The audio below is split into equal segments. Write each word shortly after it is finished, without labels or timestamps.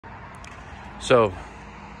So,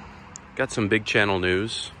 got some big channel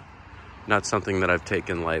news. Not something that I've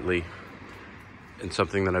taken lightly, and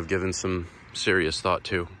something that I've given some serious thought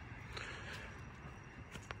to.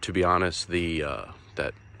 To be honest,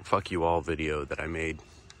 that "fuck you all" video that I made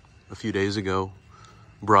a few days ago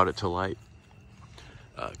brought it to light.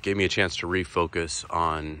 Gave me a chance to refocus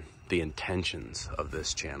on the intentions of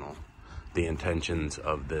this channel, the intentions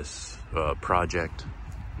of this project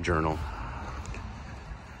journal.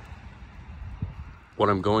 What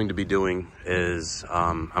I'm going to be doing is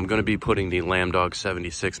I'm going to be putting the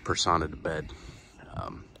Lambdog76 persona to bed.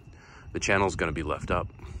 The channel is going to be left up,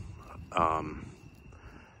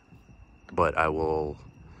 but I will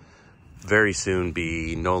very soon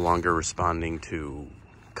be no longer responding to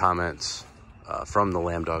comments from the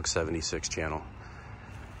Lambdog76 channel.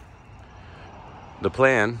 The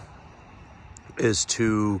plan is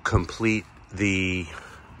to complete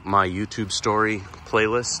my YouTube story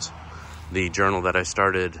playlist, the journal that I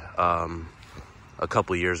started a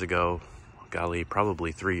couple years ago, golly,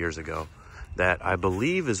 probably 3 years ago, that I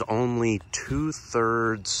believe is only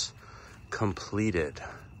 2/3 completed.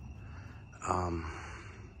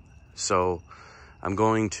 So I'm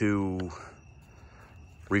going to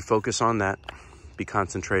refocus on that, be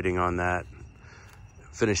concentrating on that,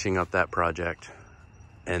 finishing up that project,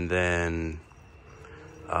 and then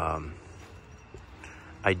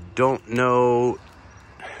I don't know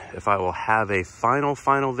if I will have a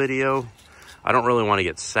final video. I don't really want to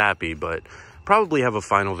get sappy, but probably have a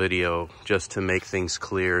final video just to make things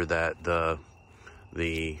clear that the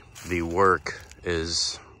work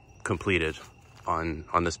is completed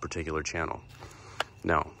on this particular channel.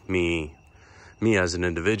 Now, me as an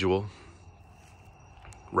individual,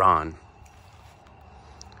 Ron,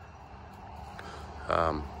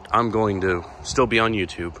 I'm going to still be on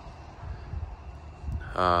YouTube.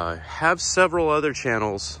 Have several other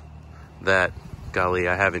channels that, golly,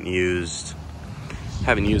 I haven't used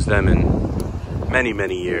them in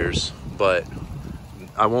many years, but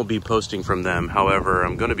I won't be posting from them. However,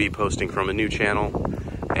 I'm going to be posting from a new channel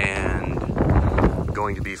and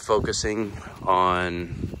going to be focusing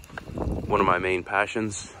on one of my main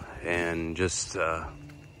passions and just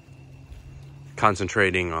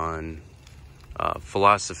concentrating on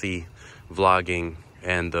philosophy, vlogging,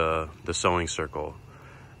 and the sewing circle.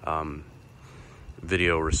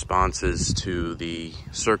 Video responses to the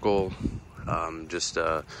circle, just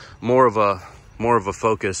more of a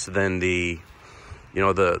focus than the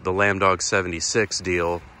Lambdog76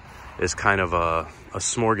 deal is kind of a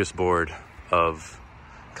smorgasbord of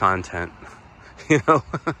content.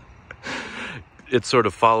 It sort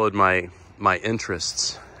of followed my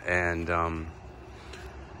interests, and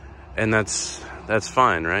that's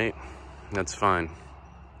fine, right? That's fine.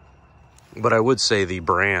 But I would say the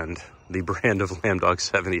brand of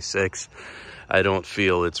Lambdog76, I don't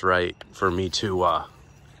feel it's right for me to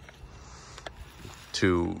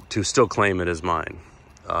still claim it as mine.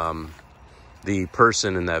 The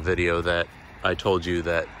person in that video that I told you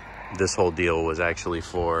that this whole deal was actually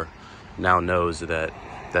for now knows that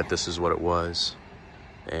this is what it was,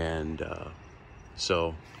 and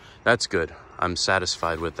so that's good. I'm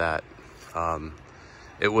satisfied with that.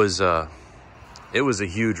 It was a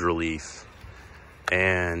huge relief,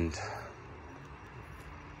 and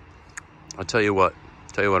I'll tell you what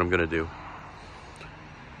I'm gonna do.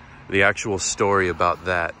 The actual story about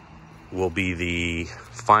that will be the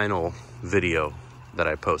final video that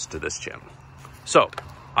I post to this channel. So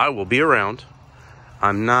I will be around.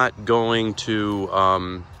 I'm not going to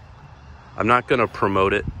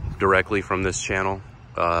promote it directly from this channel.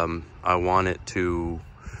 I want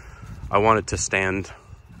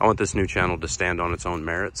this new channel to stand on its own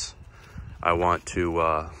merits. I want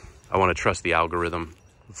to trust the algorithm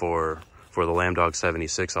for the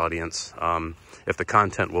Lambdog76 audience. If the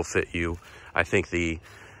content will fit you, I think the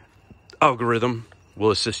algorithm will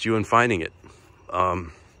assist you in finding it.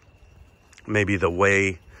 Maybe the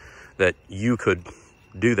way that you could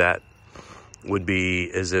do that would be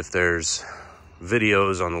as if there's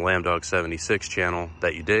videos on the Lambdog76 channel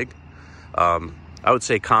that you dig. I would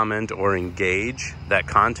say comment or engage that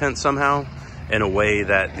content somehow in a way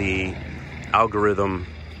that the algorithm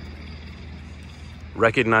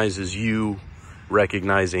recognizes you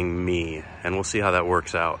recognizing me, and we'll see how that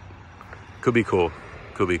works out. Could be cool.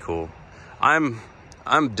 Could be cool. I'm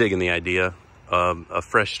digging the idea of a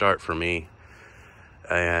fresh start for me,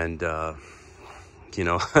 and I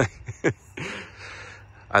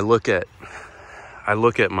look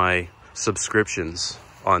at my subscriptions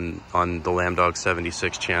on the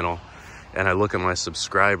Lambdog76 channel, and I look at my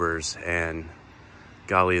subscribers, and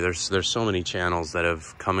golly, there's so many channels that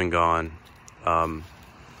have come and gone.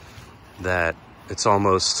 that it's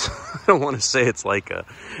almost, I don't want to say it's like a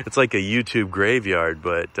YouTube graveyard,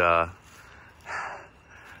 but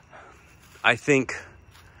I think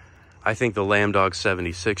the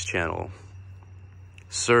Lambdog76 channel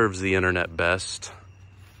serves the internet best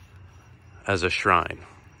as a shrine.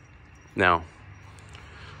 Now,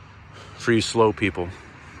 for you slow people,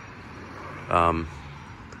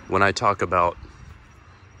 when I talk about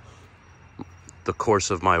the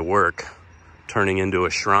course of my work turning into a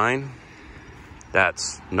shrine,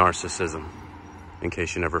 that's narcissism, in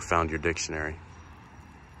case you never found your dictionary.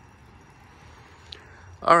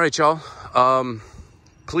 All right, y'all.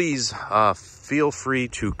 Please feel free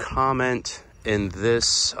to comment in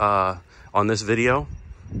this on this video,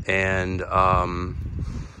 and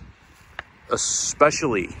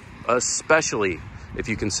especially if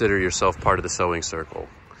you consider yourself part of the sewing circle.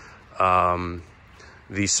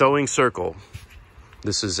 The sewing circle,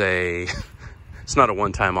 this is it's not a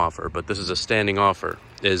one-time offer, but this is a standing offer,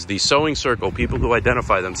 is the sewing circle. People who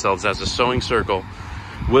identify themselves as a sewing circle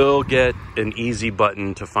will get an easy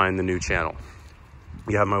button to find the new channel.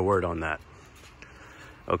 You have my word on that.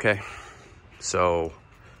 Okay? So,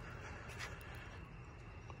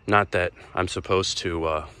 not that I'm supposed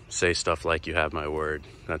to say stuff like you have my word.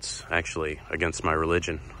 That's actually against my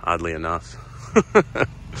religion, oddly enough.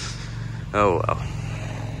 Oh well.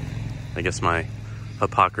 I guess my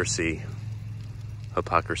hypocrisy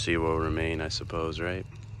will remain, I suppose, right?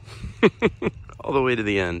 All the way to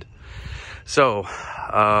the end. So,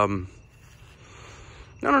 I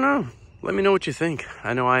don't know. Let me know what you think.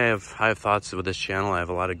 I know I have thoughts with this channel. I have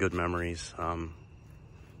a lot of good memories,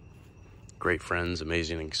 great friends,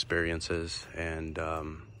 amazing experiences, and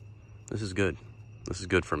this is good. This is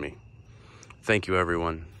good for me. Thank you,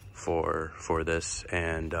 everyone, for this,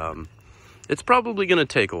 and it's probably going to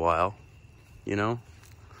take a while, you know,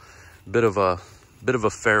 bit of a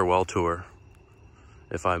farewell tour,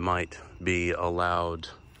 if I might be allowed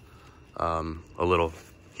a little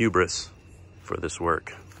hubris for this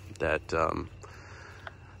work that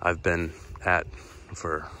I've been at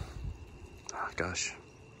for, gosh,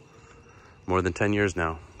 more than 10 years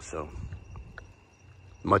now. So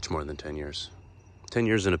much more than 10 years. 10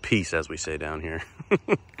 years in a piece, as we say down here.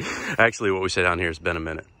 Actually, what we say down here has been a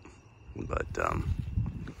minute. But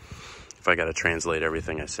if I got to translate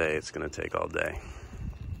everything I say, it's going to take all day.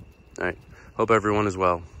 All right. Hope everyone is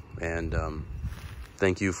well. And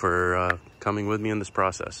thank you for coming with me in this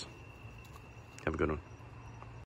process. Have a good one.